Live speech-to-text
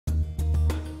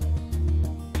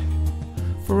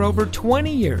For over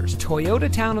 20 years, Toyota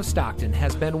Town of Stockton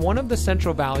has been one of the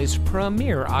Central Valley's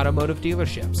premier automotive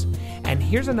dealerships. And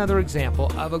here's another example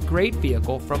of a great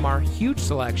vehicle from our huge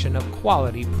selection of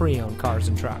quality pre-owned cars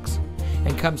and trucks.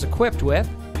 And comes equipped with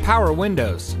power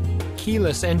windows,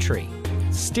 keyless entry,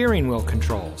 steering wheel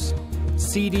controls,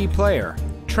 CD player,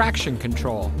 traction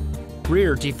control,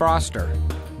 rear defroster,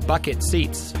 bucket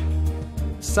seats,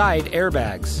 side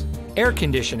airbags, air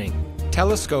conditioning,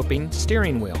 telescoping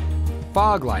steering wheel,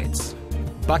 fog lights,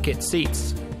 bucket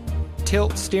seats,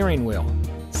 tilt steering wheel,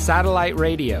 satellite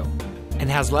radio, and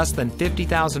has less than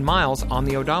 50,000 miles on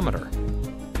the odometer.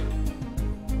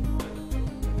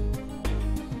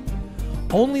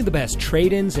 Only the best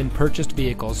trade-ins and purchased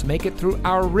vehicles make it through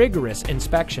our rigorous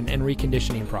inspection and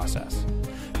reconditioning process.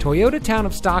 Toyota Town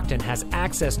of Stockton has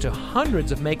access to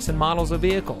hundreds of makes and models of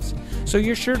vehicles, so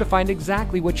you're sure to find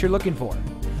exactly what you're looking for.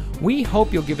 We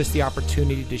hope you'll give us the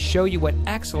opportunity to show you what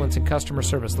excellence in customer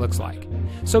service looks like.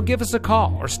 So give us a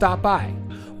call or stop by.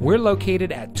 We're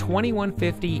located at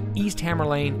 2150 East Hammer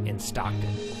Lane in Stockton.